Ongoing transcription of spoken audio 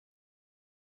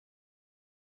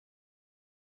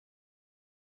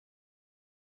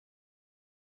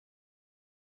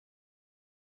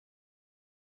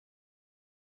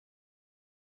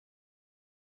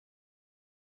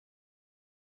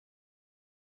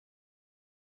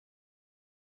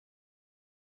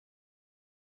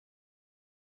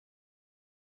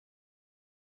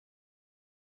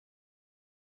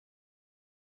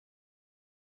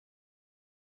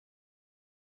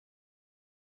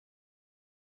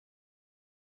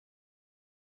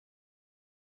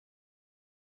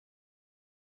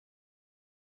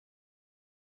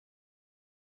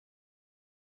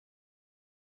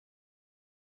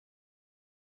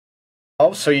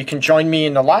so you can join me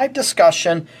in the live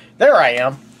discussion. There I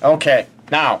am. Okay,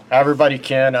 now everybody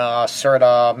can sort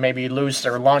of maybe lose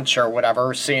their lunch or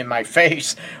whatever, seeing my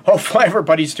face. Hopefully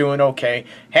everybody's doing okay.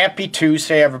 Happy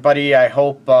Tuesday, everybody. I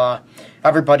hope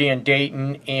everybody in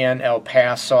Dayton and El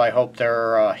Paso, I hope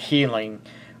they're healing.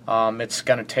 It's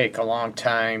going to take a long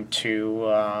time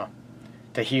to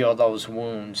heal those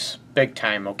wounds. Big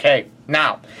time, okay?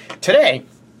 Now, today,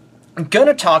 I'm going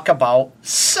to talk about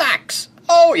sex.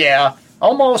 Oh, yeah.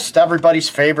 Almost everybody's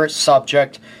favorite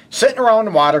subject. Sitting around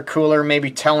the water cooler, maybe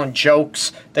telling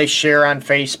jokes they share on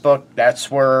Facebook.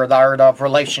 That's where the Art of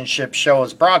Relationship show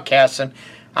is broadcasting.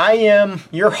 I am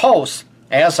your host,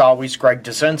 as always, Greg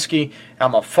Dazinski.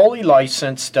 I'm a fully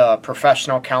licensed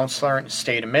professional counselor in the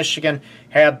state of Michigan.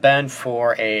 Have been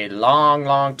for a long,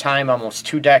 long time, almost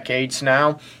 2 decades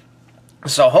now.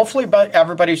 So hopefully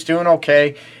everybody's doing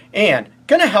okay. And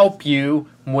going to help you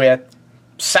with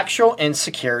sexual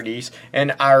insecurities,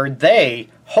 and are they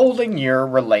holding your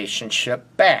relationship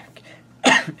back?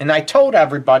 And I told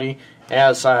everybody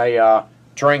as I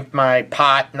drink my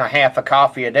pot and a half of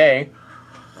coffee a day.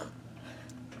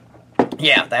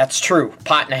 Yeah, that's true.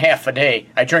 Pot and a half a day.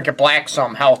 I drink it black, so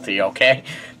I'm healthy, okay?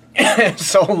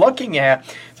 So looking at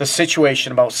the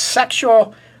situation about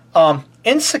sexual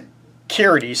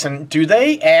insecurities, and do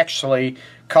they actually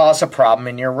cause a problem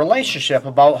in your relationship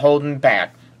about holding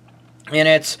back? And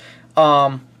it's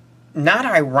not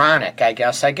ironic, I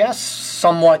guess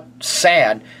somewhat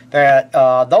sad that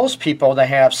those people that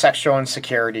have sexual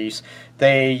insecurities,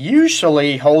 they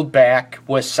usually hold back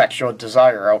with sexual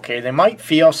desire, okay? They might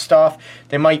feel stuff,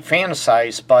 they might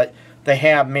fantasize, but they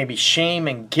have maybe shame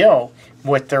and guilt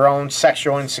with their own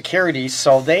sexual insecurities,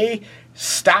 so they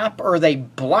stop or they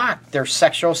block their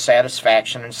sexual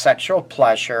satisfaction and sexual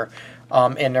pleasure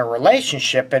in their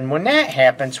relationship. And when that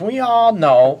happens, we all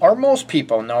know, or most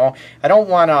people know, I don't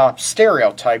want to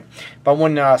stereotype, but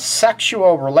when a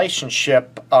sexual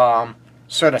relationship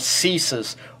sort of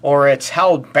ceases or it's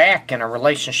held back in a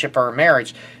relationship or a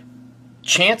marriage,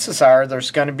 chances are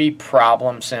there's going to be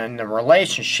problems in the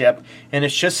relationship, and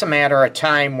it's just a matter of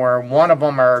time where one of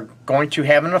them are going to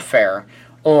have an affair,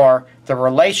 or the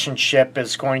relationship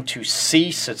is going to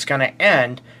cease, it's going to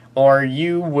end, or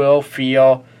you will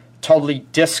feel totally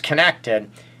disconnected,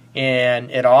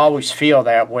 and it'll always feel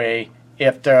that way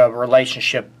if the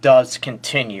relationship does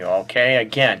continue, okay?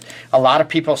 Again, a lot of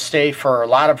people stay for a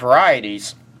lot of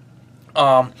varieties.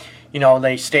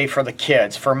 They stay for the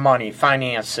kids, for money,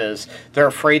 finances. They're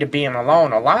afraid of being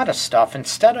alone, a lot of stuff,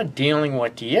 instead of dealing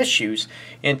with the issues.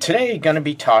 And today, going to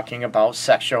be talking about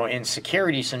sexual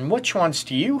insecurities and which ones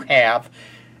do you have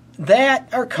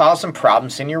that are causing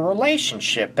problems in your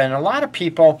relationship. And a lot of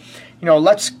people,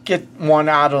 let's get one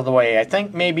out of the way. I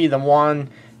think maybe the one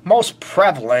most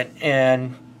prevalent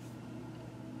in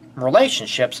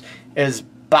relationships is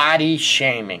body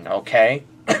shaming, okay?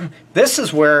 This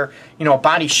is where,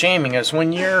 body shaming is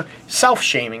when you're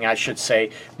self-shaming, I should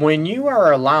say, when you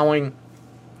are allowing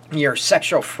your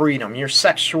sexual freedom, your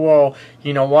sexual,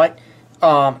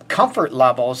 comfort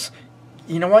levels,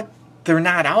 they're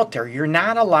not out there. You're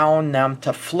not allowing them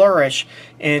to flourish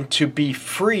and to be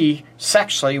free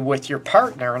sexually with your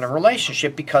partner in a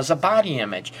relationship because of body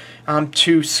image. I'm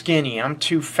too skinny. I'm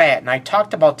too fat. And I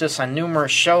talked about this on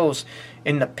numerous shows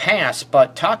in the past,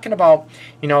 but talking about,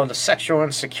 the sexual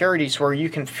insecurities where you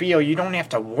can feel you don't have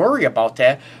to worry about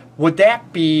that, would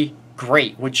that be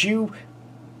great? Would you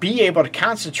be able to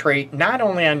concentrate not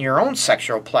only on your own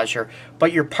sexual pleasure,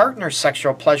 but your partner's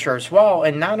sexual pleasure as well,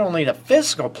 and not only the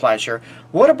physical pleasure,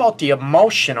 what about the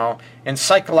emotional and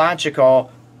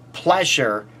psychological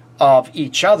pleasure of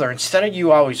each other, instead of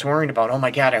you always worrying about, oh my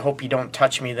God, I hope you don't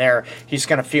touch me there, he's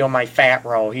going to feel my fat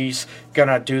roll, he's going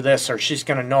to do this, or she's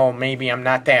going to know maybe I'm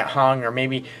not that hung, or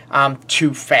maybe I'm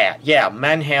too fat. Yeah,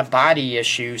 men have body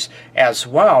issues as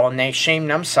well, and they shame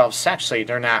themselves sexually.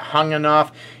 They're not hung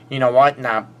enough,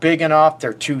 not big enough,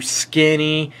 they're too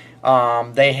skinny,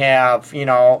 they have,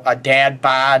 a dad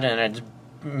bod, and it's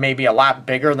maybe a lot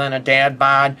bigger than a dad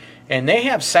bod, and they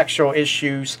have sexual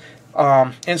issues,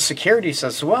 insecurities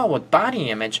as well with body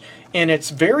image, and it's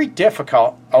very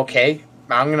difficult, okay,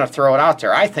 I'm going to throw it out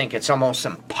there, I think it's almost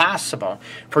impossible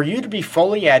for you to be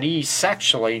fully at ease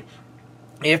sexually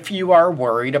if you are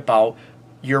worried about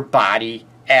your body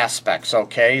aspects,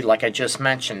 okay, like I just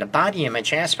mentioned, the body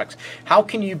image aspects. How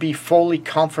can you be fully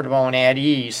comfortable and at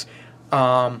ease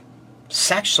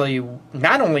sexually,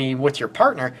 not only with your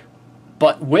partner,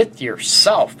 but with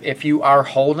yourself, if you are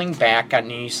holding back on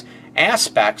these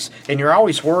aspects and you're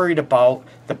always worried about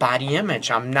the body image?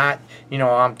 I'm not,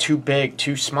 I'm too big,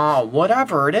 too small,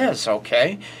 whatever it is,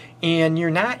 okay? And you're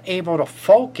not able to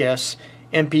focus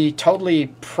and be totally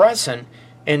present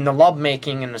in the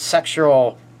lovemaking and the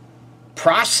sexual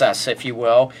process, if you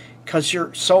will, because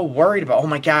you're so worried about, oh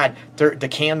my God, the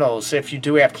candles, if you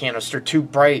do have candles, they're too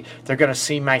bright. They're going to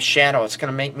see my shadow. It's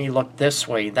going to make me look this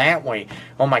way, that way.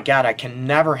 Oh my God, I can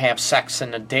never have sex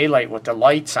in the daylight with the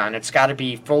lights on. It's got to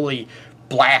be fully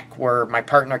black where my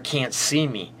partner can't see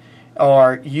me.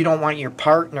 Or you don't want your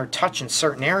partner touching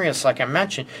certain areas, like I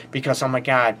mentioned, because, oh my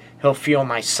God, he'll feel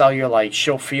my cellulite.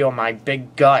 She'll feel my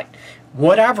big gut.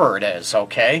 Whatever it is,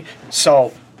 okay?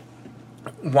 So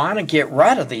want to get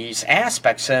rid of these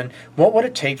aspects, and what would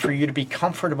it take for you to be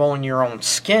comfortable in your own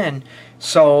skin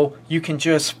so you can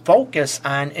just focus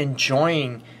on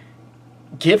enjoying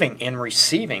giving and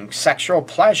receiving sexual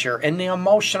pleasure and the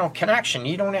emotional connection?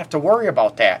 You don't have to worry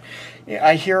about that.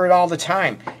 I hear it all the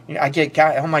time. I get,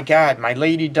 oh my God, my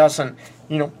lady doesn't,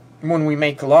 when we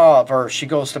make love or she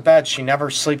goes to bed, she never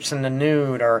sleeps in the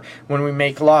nude, or when we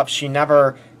make love, she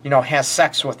never, has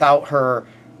sex without her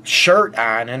shirt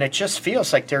on, and it just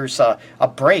feels like there's a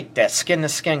break, that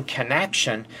skin-to-skin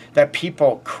connection that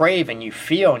people crave, and you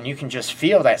feel, and you can just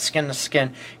feel that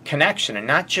skin-to-skin connection, and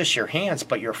not just your hands,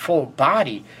 but your full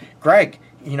body. Greg,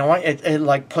 you know what, it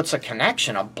like puts a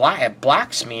connection, it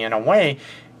blocks me in a way,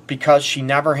 because she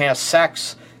never has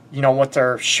sex, with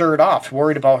her shirt off,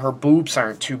 worried about her boobs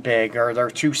aren't too big, or they're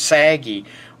too saggy,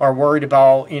 or worried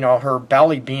about, her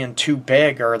belly being too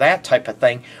big, or that type of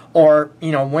thing. Or,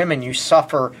 women, you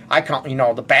suffer, I call,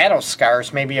 the battle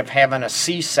scars, maybe of having a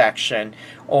C-section,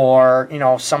 or,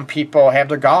 some people have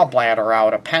their gallbladder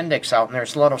out, appendix out, and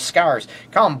there's little scars.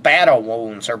 Call them battle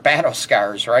wounds or battle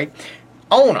scars, right?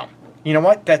 Own them. You know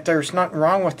what? That there's nothing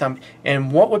wrong with them.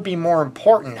 And what would be more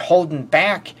important, holding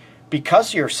back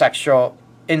because of your sexual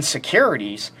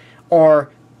insecurities,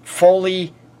 or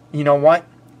fully,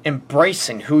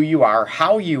 embracing who you are,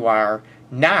 how you are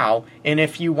now? And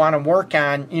if you want to work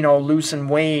on, losing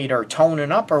weight or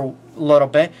toning up a little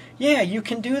bit, yeah, you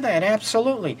can do that,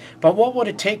 absolutely. But what would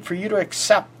it take for you to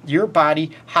accept your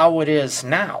body how it is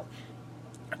now?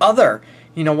 Other,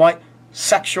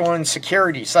 sexual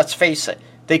insecurities, let's face it,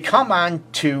 they come on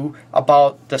to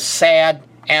about the sad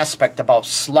aspect about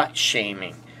slut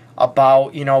shaming,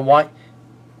 about,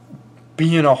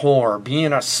 being a whore,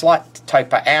 being a slut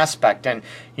type of aspect, and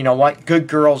good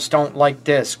girls don't like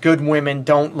this, good women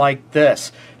don't like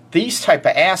this, these type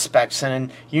of aspects,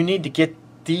 and you need to get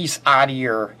these out of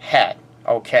your head,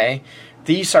 okay?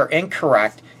 These are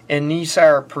incorrect, and these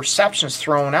are perceptions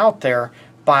thrown out there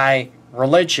by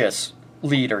religious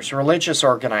leaders, religious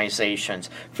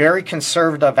organizations, very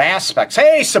conservative aspects.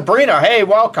 Hey, Sabrina, hey,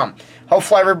 welcome.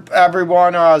 Hopefully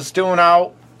everyone is doing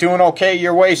okay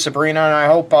your way, Sabrina, and I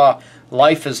hope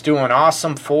life is doing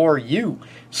awesome for you.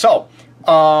 So,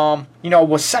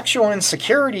 with sexual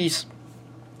insecurities,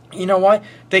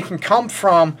 they can come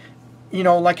from,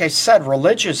 like I said,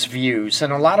 religious views,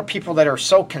 and a lot of people that are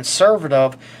so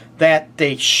conservative that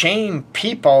they shame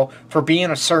people for being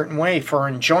a certain way, for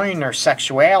enjoying their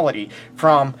sexuality,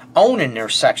 from owning their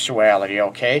sexuality,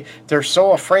 okay? They're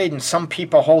so afraid, and some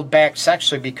people hold back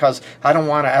sexually because I don't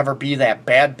want to ever be that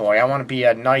bad boy. I want to be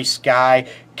a nice guy,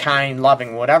 kind,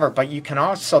 loving, whatever. But you can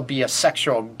also be a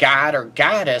sexual god or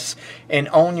goddess and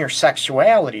own your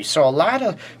sexuality. So a lot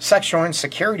of sexual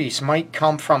insecurities might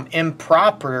come from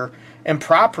improperty.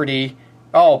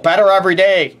 Oh, better every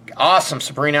day. Awesome,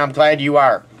 Sabrina. I'm glad you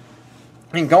are.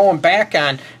 And going back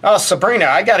on, Sabrina,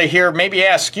 I got to maybe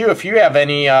ask you if you have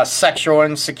any sexual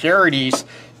insecurities,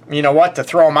 to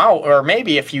throw them out, or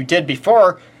maybe if you did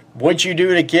before, what'd you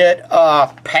do to get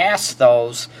past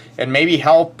those, and maybe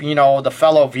help, the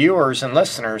fellow viewers and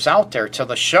listeners out there to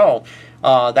the show.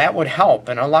 That would help.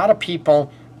 And a lot of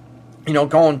people,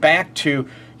 going back to,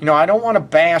 I don't want to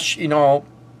bash,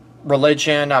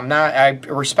 religion. I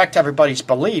respect everybody's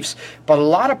beliefs, but a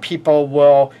lot of people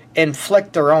will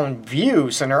inflict their own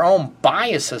views and their own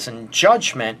biases and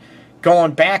judgment,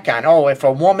 going back on, if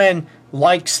a woman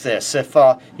likes this, if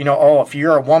if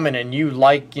you're a woman and you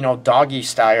like, doggy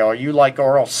style, or you like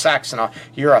oral sex, and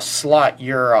you're a slut,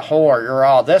 you're a whore, you're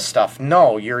all this stuff.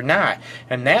 No, you're not.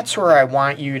 And that's where I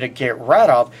want you to get rid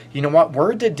of,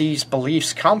 where did these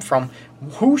beliefs come from?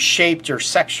 Who shaped your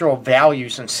sexual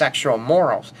values and sexual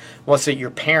morals? Was it your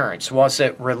parents? Was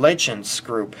it religion's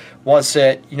group? Was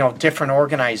it, different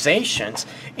organizations?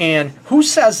 And who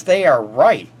says they are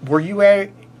right? Were you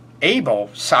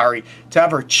able, to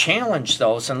ever challenge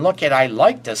those and look at, I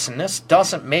like this, and this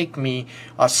doesn't make me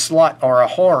a slut or a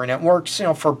whore, and it works,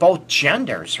 for both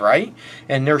genders, right?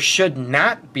 And there should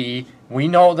not be, we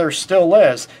know there still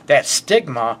is, that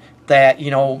stigma that,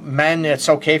 men, it's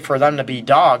okay for them to be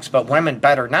dogs, but women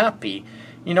better not be.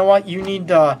 You know what? You need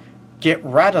to get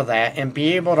rid of that and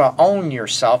be able to own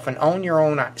yourself and own your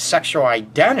own sexual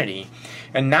identity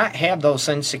and not have those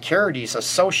insecurities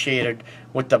associated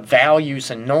with the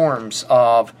values and norms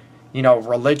of,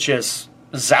 religious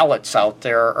zealots out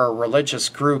there or religious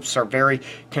groups or very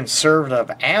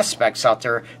conservative aspects out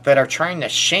there that are trying to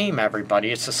shame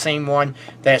everybody. It's the same one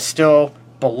that still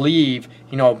believe,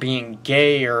 being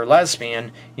gay or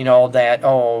lesbian, that,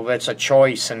 oh, it's a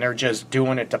choice and they're just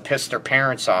doing it to piss their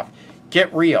parents off.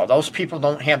 Get real. Those people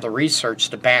don't have the research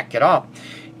to back it up.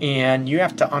 And you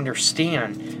have to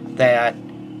understand that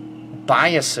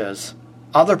biases,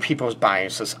 other people's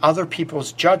biases, other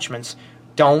people's judgments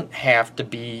don't have to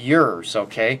be yours,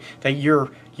 okay? That you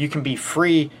can be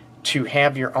free to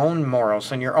have your own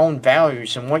morals and your own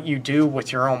values, and what you do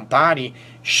with your own body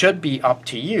should be up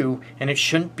to you, and it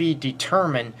shouldn't be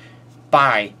determined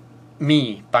by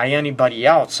me, by anybody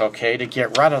else, okay, to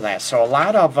get rid of that. So a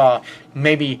lot of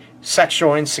maybe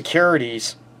sexual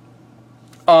insecurities,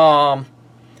 oh,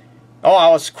 I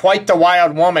was quite the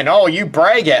wild woman. Oh, you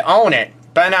brag it, own it.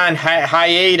 Been on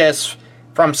hiatus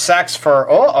from sex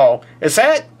for, is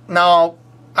that, no,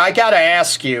 I gotta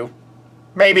ask you,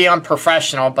 maybe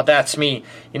unprofessional, but that's me.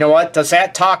 You know what, does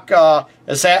that talk,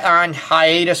 is that on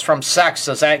hiatus from sex,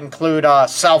 does that include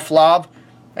self-love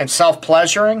and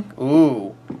self-pleasuring?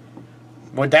 Ooh,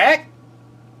 would that?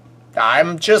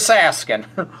 I'm just asking.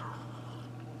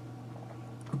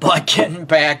 But getting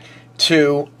back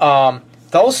to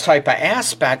those type of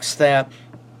aspects that,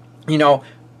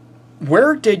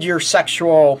 where did your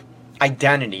sexual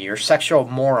identity, your sexual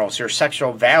morals, your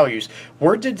sexual values,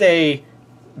 where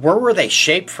were they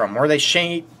shaped from? Were they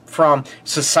shaped from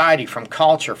society, from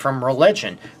culture, from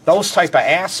religion, those type of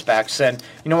aspects? And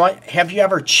you know what? Have you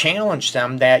ever challenged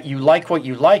them that you like what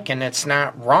you like and it's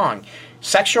not wrong?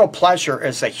 Sexual pleasure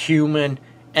is a human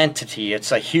entity.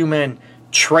 It's a human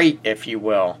trait, if you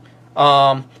will.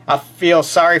 I feel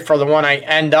sorry for the one I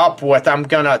end up with. I'm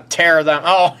going to tear them.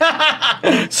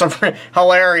 Oh, so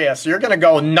hilarious. You're going to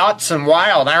go nuts and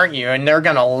wild, aren't you? And they're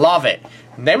going to love it.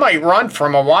 They might run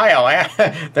from a while.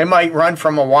 They might run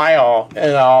from a while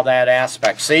in all that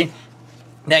aspect. See?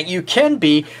 That you can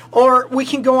be, or we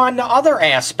can go on to other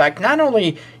aspect. Not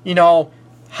only,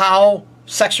 how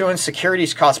sexual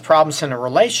insecurities cause problems in a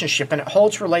relationship, and it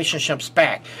holds relationships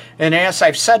back. And as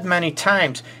I've said many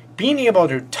times, being able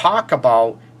to talk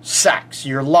about sex,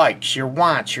 your likes, your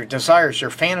wants, your desires, your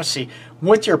fantasy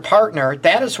with your partner,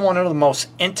 that is one of the most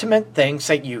intimate things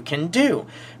that you can do,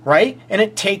 right? And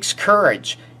it takes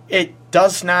courage. It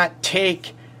does not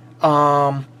take,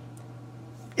 if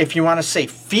you want to say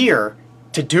fear,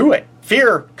 to do it.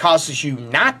 Fear causes you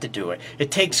not to do it.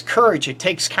 It takes courage. It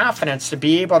takes confidence to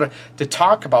be able to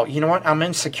talk about, you know what, I'm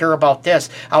insecure about this.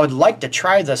 I would like to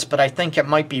try this, but I think it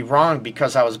might be wrong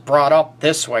because I was brought up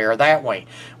this way or that way.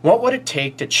 What would it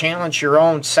take to challenge your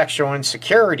own sexual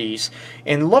insecurities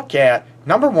and look at,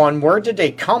 number one, where did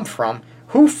they come from,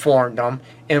 who formed them,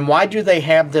 and why do they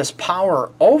have this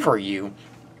power over you?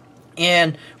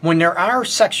 And when there are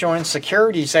sexual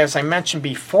insecurities, as I mentioned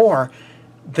before,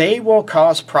 they will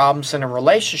cause problems in a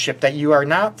relationship that you are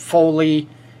not fully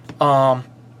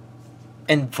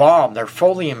involved. They're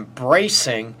fully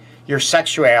embracing your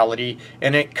sexuality,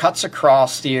 and it cuts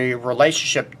across the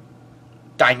relationship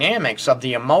dynamics of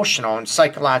the emotional and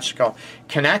psychological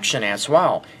connection as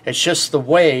well. It's just the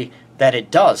way that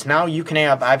it does. Now you can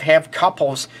have, I've had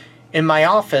couples in my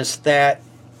office that,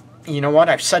 you know what,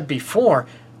 I've said before,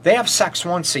 they have sex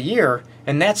once a year,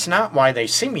 and that's not why they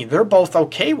see me. They're both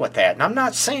okay with that. And I'm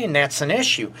not saying that's an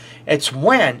issue. It's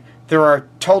when there are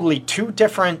totally two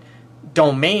different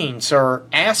domains or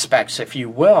aspects, if you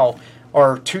will,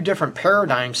 or two different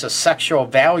paradigms of sexual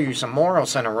values and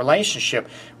morals in a relationship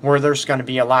where there's going to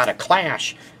be a lot of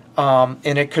clash.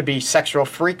 And it could be sexual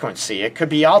frequency. It could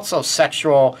be also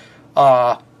sexual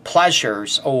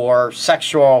pleasures or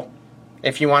sexual,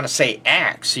 if you want to say,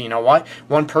 acts. You know what?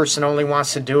 One person only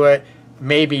wants to do it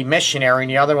maybe missionary,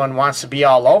 and the other one wants to be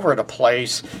all over the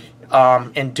place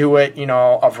and do it,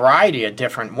 a variety of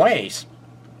different ways.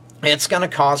 It's going to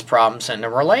cause problems in the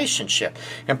relationship.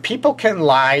 And people can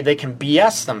lie, they can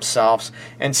BS themselves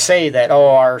and say that, oh,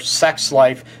 our sex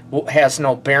life has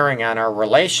no bearing on our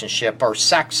relationship, or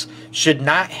sex should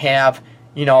not have,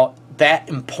 that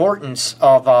importance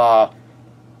of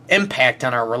impact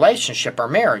on our relationship or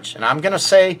marriage. And I'm going to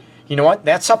say, you know what,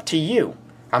 that's up to you.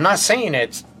 I'm not saying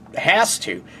it has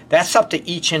to. That's up to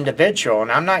each individual, and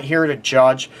I'm not here to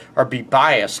judge or be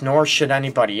biased, nor should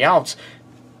anybody else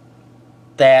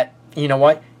that,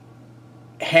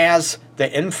 has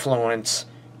the influence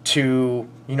to,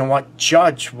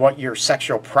 judge what your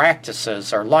sexual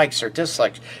practices or likes or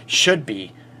dislikes should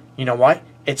be. You know what?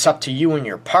 it's up to you and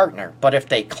your partner. But if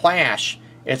they clash,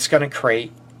 it's going to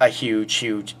create a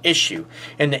huge issue.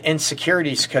 And the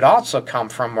insecurities could also come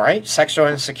from, right? Sexual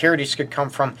insecurities could come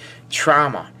from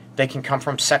trauma. They can come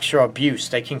from sexual abuse.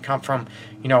 They can come from,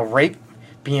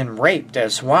 being raped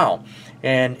as well.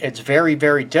 And it's very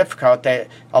difficult that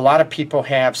a lot of people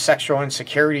have sexual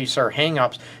insecurities or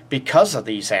hang-ups because of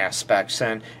these aspects.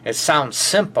 And it sounds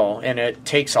simple, and it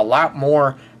takes a lot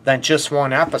more than just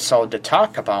one episode to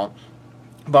talk about.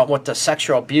 But with the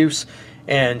sexual abuse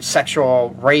and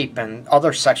sexual rape and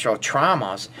other sexual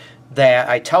traumas, that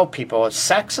I tell people is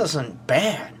sex isn't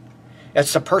bad.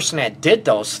 It's the person that did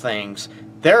those things.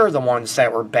 They're the ones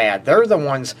that were bad. They're the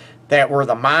ones that were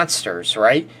the monsters,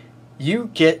 right?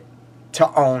 You get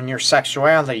to own your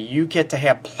sexuality. You get to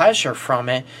have pleasure from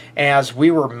it as we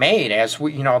were made, as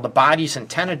we, the body's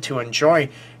intended to enjoy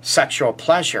sexual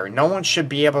pleasure. No one should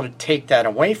be able to take that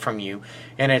away from you.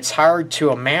 And it's hard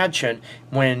to imagine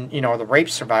when, the rape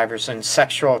survivors and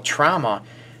sexual trauma,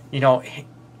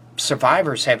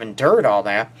 survivors have endured all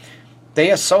that. They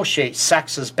associate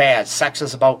sex as bad. Sex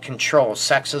is about control.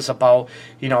 Sex is about,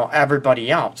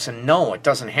 everybody else. And no, it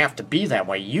doesn't have to be that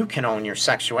way. You can own your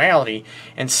sexuality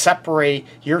and separate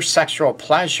your sexual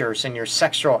pleasures and your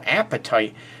sexual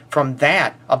appetite from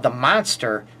that of the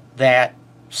monster that,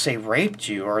 say, raped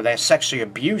you or that sexually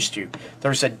abused you.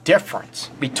 There's a difference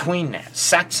between that.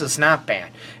 Sex is not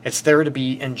bad. It's there to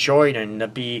be enjoyed and to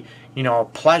be,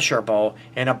 pleasurable,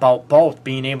 and about both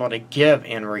being able to give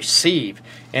and receive.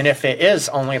 And if it is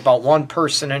only about one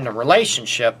person in the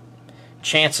relationship,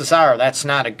 chances are that's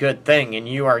not a good thing, and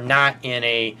you are not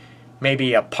in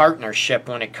maybe a partnership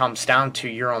when it comes down to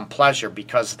your own pleasure,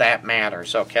 because that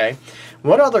matters, okay?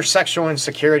 What other sexual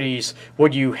insecurities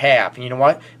would you have? You know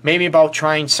what? Maybe about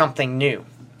trying something new.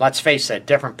 Let's face it,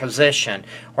 different position.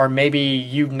 Or maybe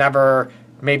you've never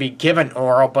given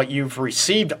oral, but you've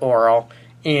received oral.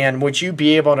 And would you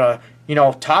be able to,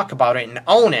 talk about it and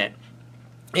own it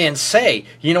and say,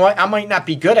 you know what, I might not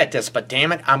be good at this, but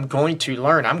damn it, I'm going to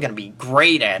learn. I'm going to be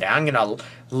great at it. I'm going to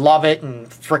love it, and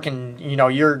freaking,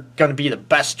 you're going to be the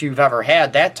best you've ever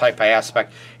had, that type of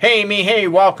aspect. Hey, me, hey,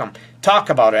 welcome. Talk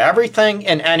about it. Everything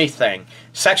and anything.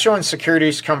 Sexual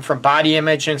insecurities come from body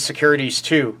image insecurities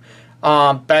too.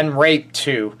 Been raped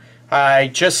too. I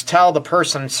just tell the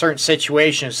person in certain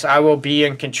situations I will be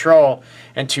in control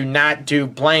and to not do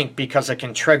blank because it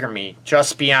can trigger me.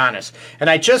 Just be honest.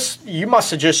 And you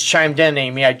must have just chimed in,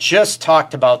 Amy. I just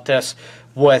talked about this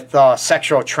with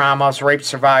sexual traumas, rape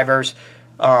survivors,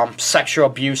 sexual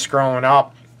abuse growing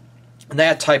up,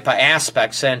 that type of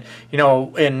aspects. And,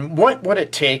 and what would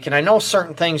it take? And I know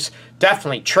certain things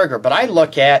definitely trigger, but I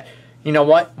look at,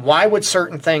 why would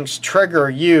certain things trigger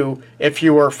you if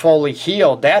you were fully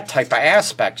healed, that type of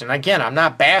aspect. And again, I'm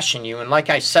not bashing you. And like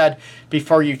I said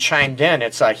before you chimed in,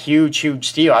 it's a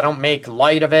huge deal. I don't make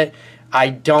light of it. I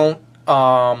don't,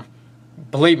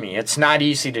 believe me, it's not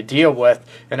easy to deal with.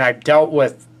 And I've dealt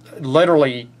with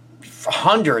literally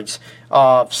hundreds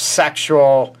of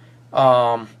sexual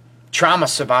trauma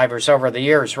survivors over the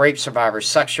years, rape survivors,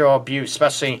 sexual abuse,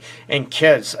 especially in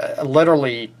kids,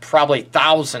 literally probably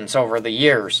thousands over the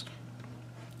years,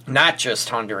 not just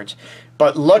hundreds.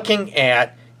 But looking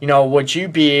at, would you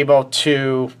be able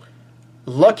to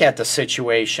look at the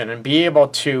situation and be able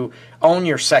to own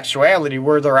your sexuality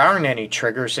where there aren't any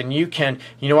triggers, and you can,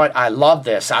 I love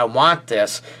this, I want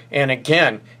this. And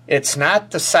again, it's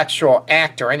not the sexual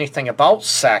act or anything about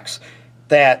sex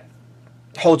that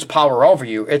holds power over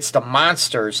you. It's the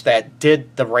monsters that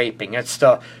did the raping. It's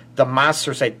the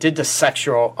monsters that did the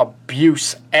sexual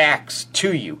abuse acts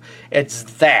to you. It's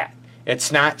that.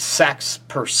 It's not sex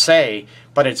per se,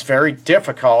 but it's very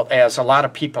difficult, as a lot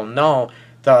of people know.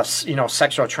 The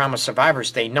sexual trauma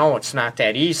survivors, they know it's not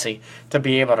that easy to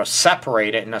be able to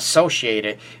separate it and associate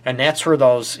it, and that's where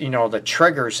those the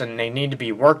triggers, and they need to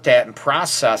be worked at and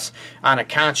processed on a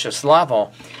conscious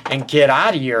level, and get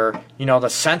out of your the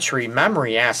sensory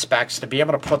memory aspects to be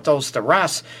able to put those to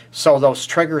rest, so those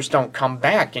triggers don't come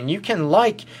back. And you can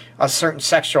like a certain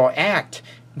sexual act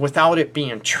without it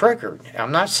being triggered.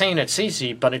 I'm not saying it's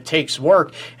easy, but it takes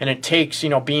work, and it takes,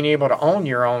 being able to own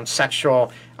your own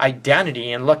sexual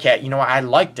identity and look at, I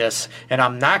like this, and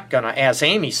I'm not going to, as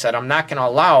Amy said, I'm not going to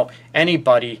allow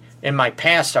anybody in my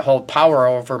past to hold power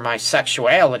over my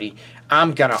sexuality.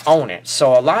 I'm going to own it.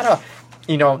 So a lot of,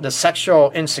 the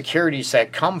sexual insecurities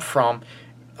that come from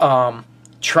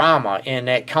trauma and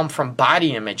that come from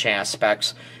body image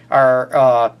aspects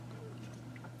are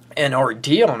an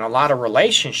ordeal in a lot of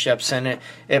relationships, and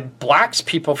it blocks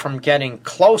people from getting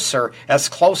closer, as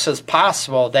close as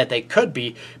possible that they could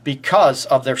be, because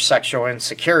of their sexual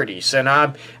insecurities. And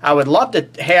I would love to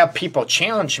have people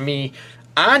challenge me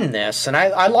on this, and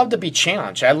I love to be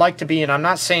challenged. I like to be, and I'm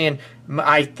not saying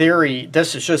my theory,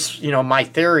 this is just, my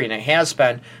theory, and it has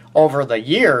been over the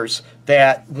years,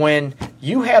 that when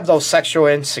you have those sexual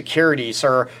insecurities,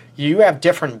 or you have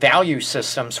different value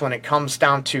systems when it comes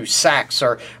down to sex,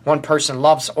 or one person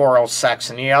loves oral sex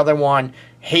and the other one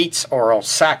hates oral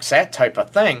sex, that type of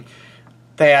thing,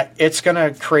 that it's going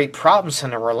to create problems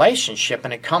in a relationship.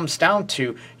 And it comes down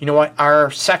to,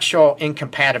 our sexual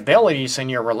incompatibilities in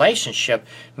your relationship,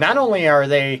 not only are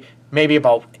they maybe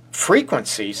about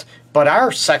frequencies, but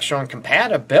our sexual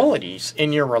incompatibilities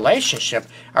in your relationship,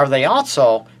 are they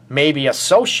also maybe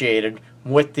associated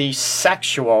with the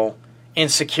sexual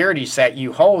insecurities that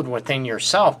you hold within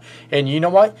yourself? And you know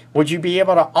what? Would you be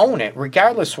able to own it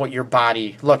regardless what your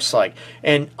body looks like,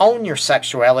 and own your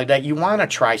sexuality, that you want to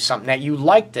try something, that you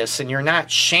like this and you're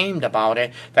not shamed about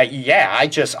it, that I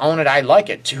just own it, I like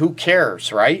it, who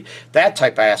cares, right? That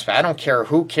type of aspect. I don't care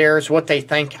who cares what they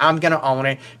think, I'm going to own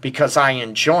it because I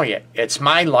enjoy it. It's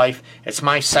my life, it's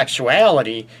my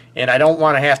sexuality, and I don't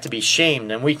want to have to be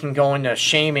shamed. And we can go into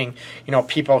shaming,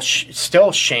 people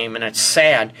still shame, and it's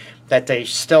sad that they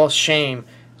still shame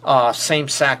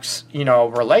same-sex,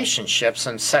 relationships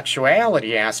and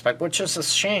sexuality aspect, which is a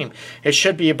shame. It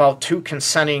should be about two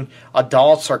consenting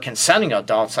adults, or consenting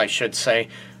adults, I should say.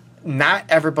 Not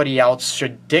everybody else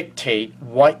should dictate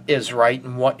what is right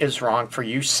and what is wrong for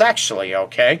you sexually,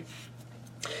 okay?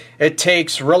 It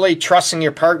takes really trusting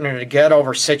your partner to get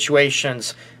over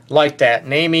situations like that.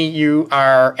 And Amy, you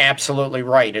are absolutely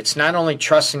right. It's not only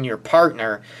trusting your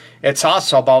partner, it's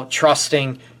also about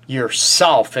trusting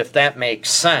yourself, if that makes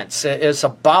sense. It is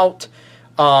about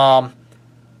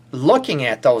looking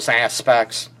at those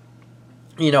aspects,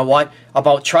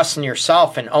 about trusting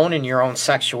yourself and owning your own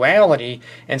sexuality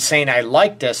and saying, I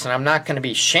like this and I'm not going to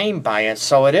be shamed by it.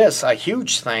 So it is a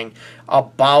huge thing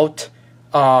about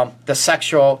the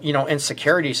sexual,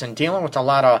 insecurities, and dealing with a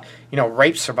lot of,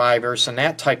 rape survivors and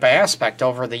that type of aspect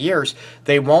over the years.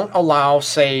 They won't allow,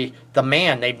 say, the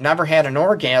man, they've never had an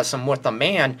orgasm with a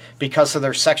man because of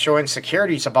their sexual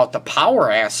insecurities about the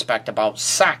power aspect about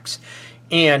sex.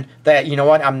 And that,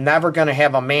 I'm never going to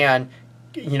have a man,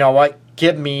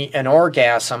 give me an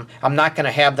orgasm. I'm not going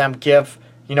to have them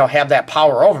have that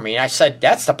power over me. And I said,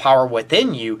 that's the power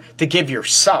within you to give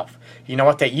yourself.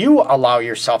 That you allow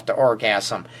yourself to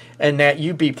orgasm and that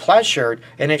you be pleasured,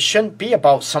 and it shouldn't be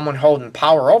about someone holding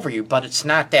power over you. But it's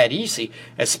not that easy,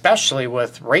 especially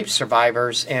with rape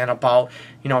survivors and about,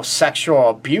 sexual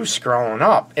abuse growing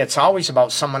up. It's always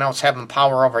about someone else having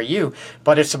power over you,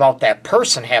 but it's about that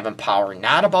person having power,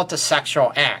 not about the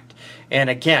sexual act. And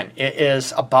again, it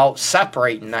is about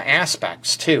separating the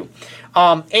aspects too.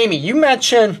 Amy, you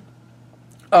mentioned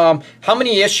how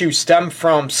many issues stem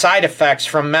from side effects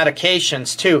from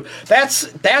medications too.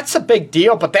 That's a big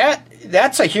deal, but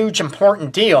that's a huge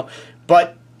important deal.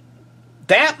 But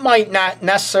that might not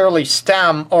necessarily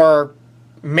stem or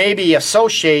maybe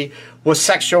associate with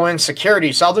sexual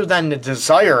insecurities, other than the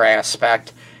desire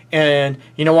aspect. And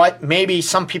you know what? Maybe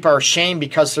some people are shamed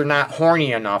because they're not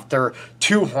horny enough. They're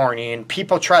too horny. And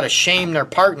people try to shame their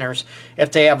partners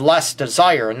if they have less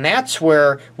desire. And that's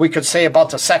where we could say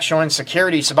about the sexual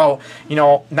insecurities, about,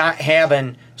 not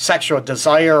having sexual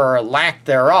desire or a lack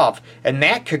thereof. And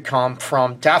that could come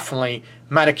from definitely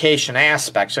medication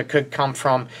aspects. It could come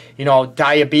from,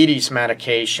 diabetes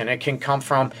medication. It can come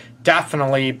from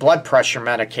definitely blood pressure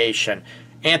medication,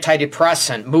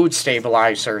 antidepressant, mood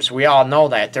stabilizers. We all know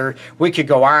that. We could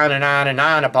go on and on and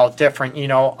on about different,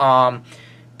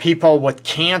 people with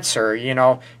cancer,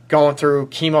 going through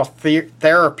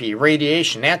chemotherapy,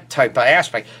 radiation, that type of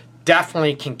aspect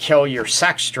definitely can kill your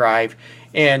sex drive.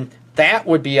 And that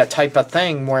would be a type of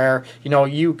thing where,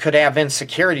 you could have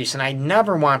insecurities. And I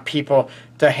never want people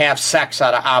to have sex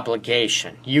out of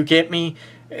obligation. You get me?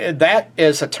 That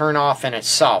is a turnoff in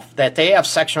itself, that they have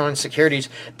sexual insecurities,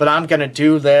 but I'm going to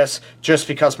do this just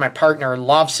because my partner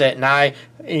loves it, and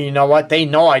they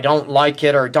know I don't like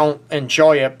it or don't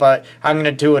enjoy it, but I'm going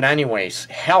to do it anyways.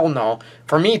 Hell no.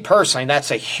 For me personally,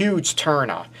 that's a huge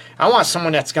turnoff. I want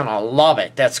someone that's going to love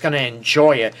it, that's going to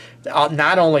enjoy it,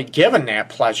 not only giving that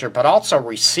pleasure, but also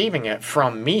receiving it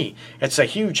from me. It's a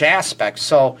huge aspect.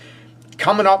 So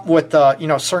coming up with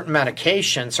certain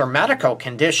medications or medical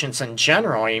conditions in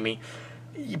general, Amy,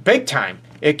 big time.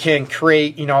 It can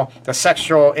create, the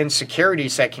sexual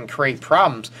insecurities that can create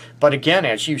problems. But again,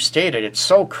 as you stated, it's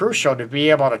so crucial to be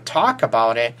able to talk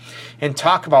about it and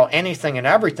talk about anything and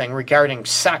everything regarding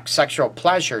sex, sexual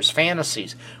pleasures,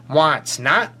 fantasies, wants,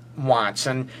 not wants.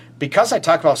 And because I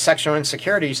talk about sexual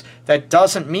insecurities, that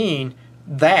doesn't mean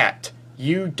that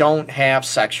you don't have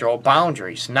sexual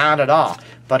boundaries. Not at all.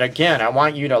 But again, I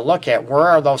want you to look at where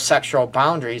are those sexual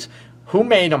boundaries, who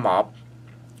made them up,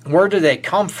 where do they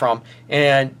come from,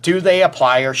 and do they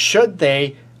apply or should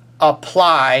they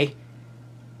apply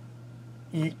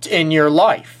in your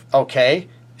life, okay?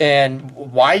 And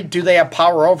why do they have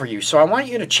power over you? So I want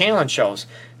you to challenge those.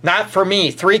 Not for me.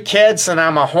 3 kids and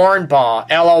I'm a hornball.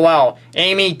 LOL.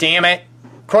 Amy, damn it.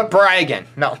 Quit bragging.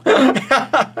 No.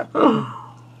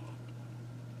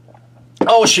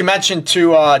 Oh, she mentioned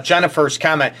to Jennifer's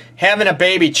comment, having a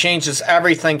baby changes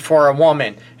everything for a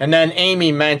woman. And then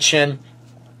Amy mentioned,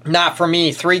 not for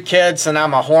me, 3 kids and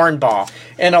I'm a hornball.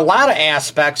 And a lot of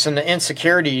aspects in the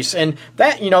insecurities, and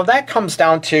that, that comes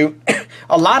down to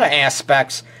a lot of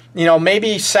aspects.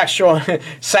 Maybe sexual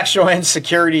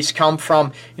insecurities come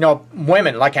from,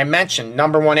 women. Like I mentioned,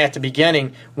 number one at the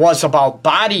beginning was about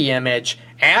body image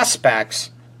aspects.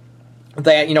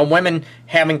 That, women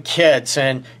having kids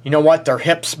and, their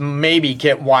hips maybe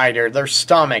get wider, their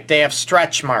stomach, they have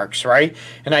stretch marks, right?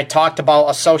 And I talked about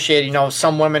associating,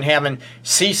 some women having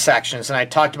C-sections, and I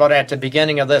talked about at the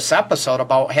beginning of this episode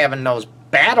about having those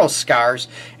battle scars,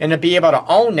 and to be able to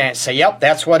own that, say, yep,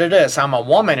 that's what it is, I'm a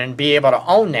woman, and be able to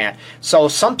own that. So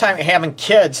sometimes having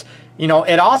kids,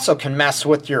 it also can mess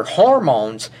with your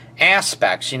hormones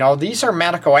aspects. These are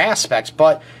medical aspects,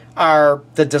 but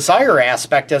the desire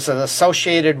aspect, is it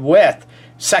associated with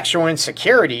sexual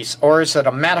insecurities, or is it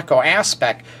a medical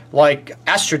aspect like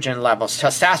estrogen levels,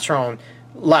 testosterone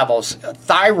levels,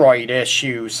 thyroid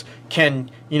issues can,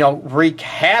 wreak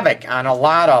havoc on a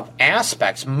lot of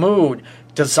aspects, mood,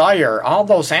 desire, all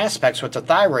those aspects with the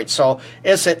thyroid. So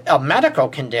is it a medical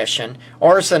condition,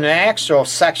 or is it an actual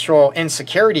sexual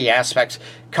insecurity aspects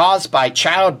caused by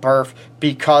childbirth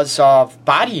because of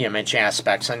body image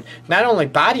aspects? And not only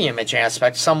body image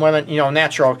aspects, some women,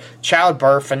 natural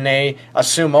childbirth, and they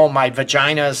assume, oh, my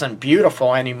vagina isn't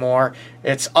beautiful anymore,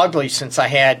 it's ugly since I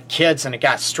had kids and it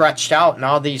got stretched out, and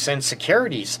all these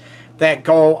insecurities that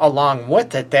go along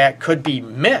with it that could be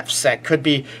myths, that could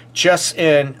be just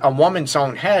in a woman's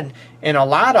own head. And a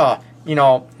lot of,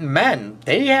 men,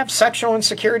 they have sexual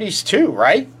insecurities too,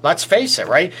 right? Let's face it,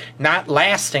 right? Not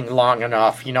lasting long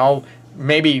enough,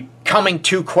 maybe coming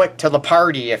too quick to the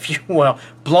party, if you will,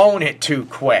 blowing it too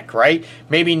quick, right?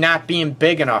 Maybe not being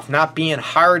big enough, not being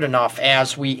hard enough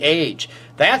as we age.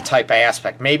 That type of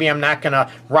aspect. Maybe I'm not going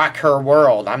to rock her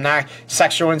world. I'm not,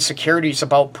 sexual insecurities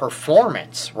about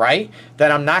performance, right?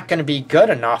 That I'm not going to be good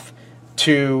enough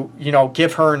to,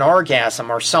 give her an orgasm.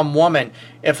 Or some woman,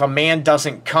 if a man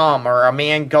doesn't come or a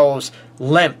man goes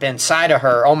limp inside of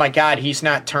her, oh my God, he's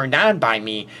not turned on by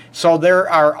me. So there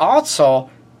are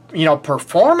also,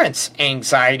 performance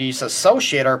anxieties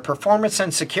associated, or performance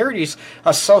insecurities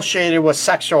associated with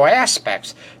sexual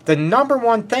aspects. The number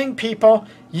one thing, people,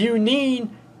 you need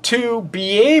to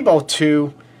be able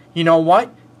to,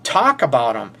 talk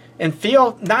about them and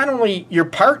feel, not only your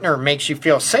partner makes you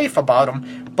feel safe about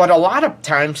them, but a lot of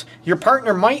times your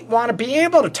partner might want to be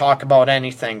able to talk about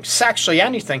anything, sexually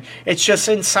anything. It's just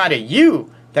inside of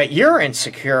you that you're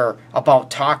insecure about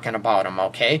talking about them,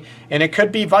 okay? And it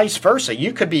could be vice versa.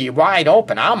 You could be wide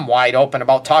open. I'm wide open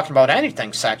about talking about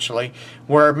anything sexually,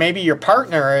 where maybe your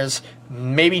partner is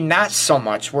maybe not so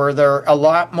much, where they're a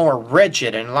lot more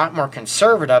rigid and a lot more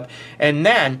conservative. And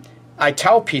then I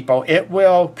tell people it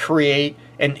will create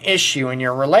an issue in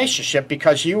your relationship,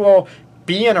 because you will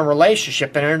be in a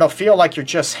relationship and it'll feel like you're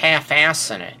just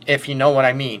half-assing it, if you know what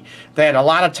I mean. That a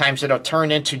lot of times it'll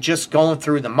turn into just going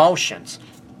through the motions.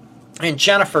 And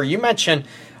Jennifer, you mentioned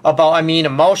about,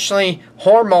 emotionally,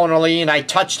 hormonally, and I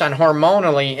touched on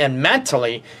hormonally and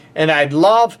mentally, and I'd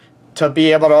love to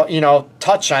be able to,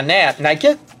 touch on that. And I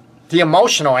get the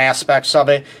emotional aspects of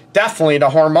it, definitely the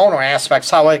hormonal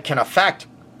aspects, how it can affect.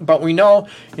 But we know,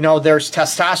 there's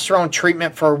testosterone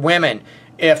treatment for women.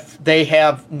 If they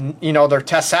have, their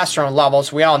testosterone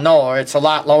levels, we all know it's a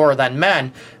lot lower than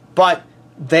men, but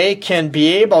they can be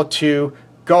able to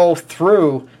go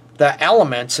through the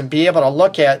elements and be able to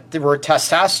look at where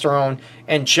testosterone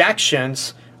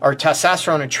injections or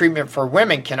testosterone and treatment for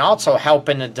women can also help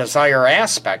in the desire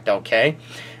aspect, okay?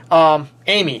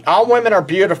 Amy, all women are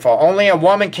beautiful. Only a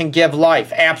woman can give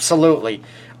life. Absolutely.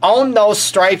 Own those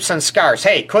stripes and scars.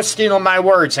 Hey, quit stealing my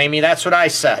words, Amy. That's what I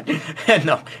said.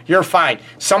 No, you're fine.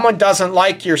 Someone doesn't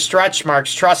like your stretch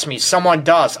marks. Trust me, someone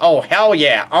does. Oh, hell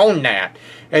yeah. Own that.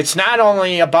 It's not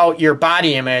only about your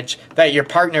body image that your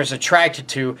partner's attracted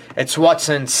to, it's what's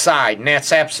inside. And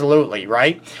that's absolutely,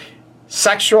 right?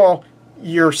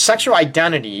 Your sexual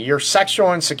identity, your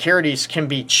sexual insecurities can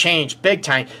be changed big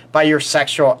time by your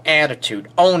sexual attitude.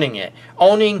 Owning it.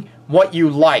 Owning what you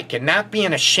like and not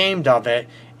being ashamed of it,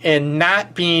 and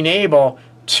not being able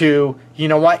to, you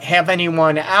know what, have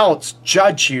anyone else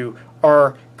judge you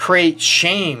or create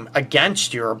shame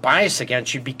against you or bias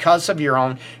against you because of your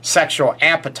own sexual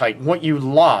appetite, what you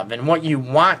love and what you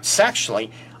want sexually.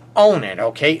 Own it,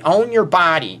 okay? Own your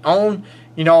body. Own,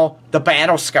 you know, the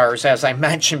battle scars, as I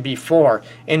mentioned before,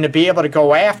 and to be able to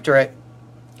go after it.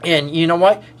 And you know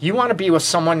what? You want to be with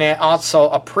someone that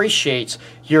also appreciates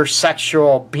your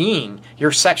sexual being,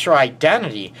 your sexual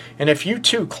identity. And if you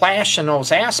two clash in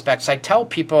those aspects, I tell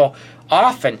people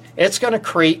often it's going to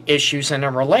create issues in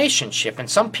a relationship. And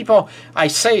some people, I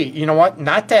say, you know what?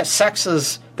 Not that sex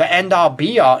is the end-all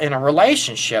be-all in a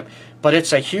relationship, but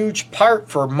it's a huge part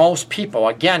for most people.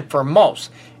 Again, for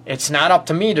most. It's not up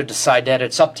to me to decide that.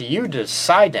 It's up to you to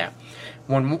decide that.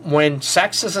 When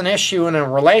sex is an issue in a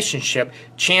relationship,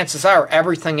 chances are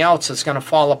everything else is going to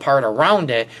fall apart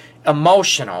around it.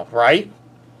 Emotional, right?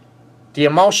 The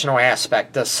emotional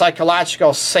aspect, the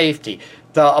psychological safety,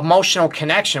 the emotional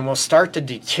connection will start to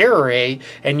deteriorate,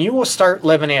 and you will start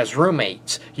living as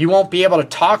roommates. You won't be able to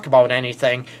talk about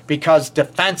anything because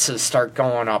defenses start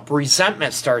going up,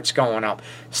 resentment starts going up,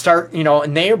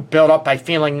 and they are built up by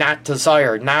feeling not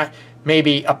desired, not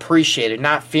maybe appreciated,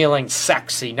 not feeling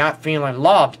sexy, not feeling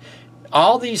loved.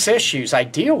 All these issues I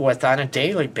deal with on a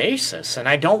daily basis, and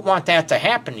I don't want that to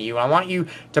happen to you. I want you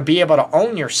to be able to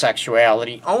own your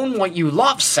sexuality, own what you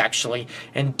love sexually,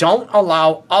 and don't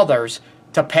allow others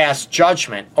to pass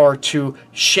judgment or to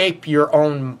shape your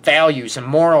own values and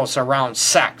morals around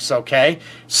sex, okay?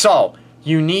 So,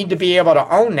 you need to be able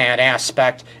to own that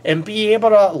aspect and be able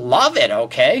to love it,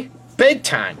 okay? Big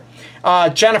time.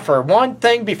 Jennifer, one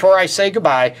thing before I say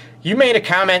goodbye, you made a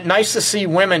comment, nice to see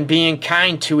women being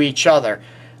kind to each other.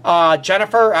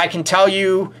 Jennifer, I can tell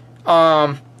you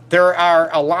there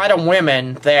are a lot of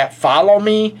women that follow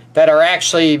me that are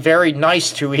actually very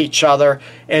nice to each other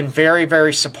and very,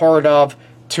 very supportive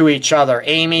to each other.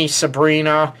 Amy,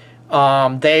 Sabrina,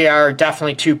 they are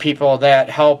definitely two people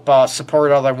that help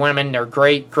support other women. They're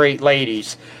great, great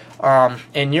ladies.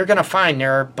 And you're going to find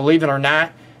there, believe it or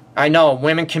not, I know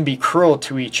women can be cruel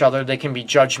to each other. They can be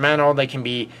judgmental. They can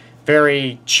be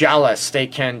very jealous. They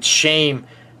can shame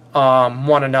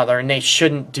one another, and they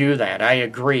shouldn't do that. I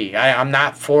agree. I'm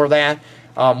not for that.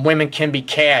 Women can be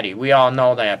catty. We all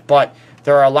know that. But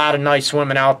there are a lot of nice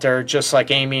women out there, just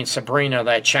like Amy and Sabrina,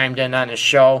 that chimed in on the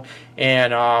show.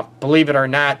 And believe it or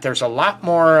not, there's a lot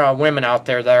more women out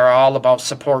there that are all about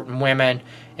supporting women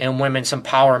and women's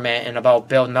empowerment and about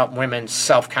building up women's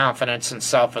self-confidence and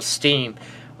self-esteem.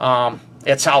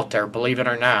 It's out there, believe it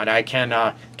or not. I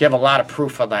can give a lot of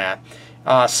proof of that.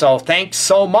 So thanks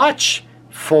so much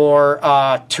for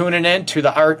tuning in to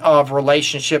the Art of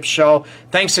Relationship show.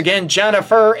 Thanks again,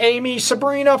 Jennifer, Amy,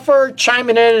 Sabrina, for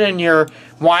chiming in and your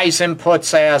wise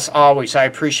inputs as always. I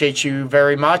appreciate you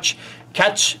very much.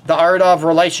 Catch the Art of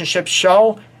Relationship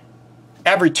show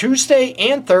every Tuesday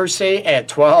and Thursday at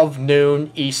 12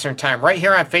 noon Eastern Time, right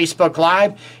here on Facebook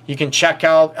Live. You can check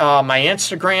out my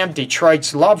Instagram,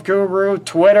 Detroit's Love Guru,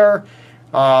 Twitter,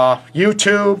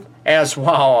 YouTube as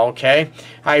well, okay?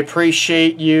 I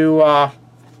appreciate you,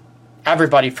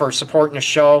 everybody, for supporting the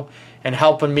show and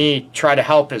helping me try to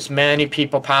help as many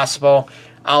people possible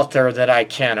out there that I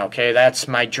can, okay? That's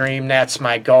my dream. That's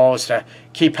my goal, is to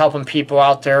keep helping people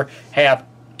out there have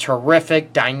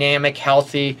terrific, dynamic,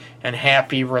 healthy, and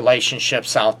happy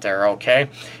relationships out there, okay?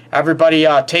 Everybody,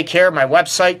 take care. My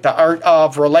website,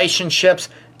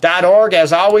 theartofrelationships.org.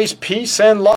 As always, peace and love.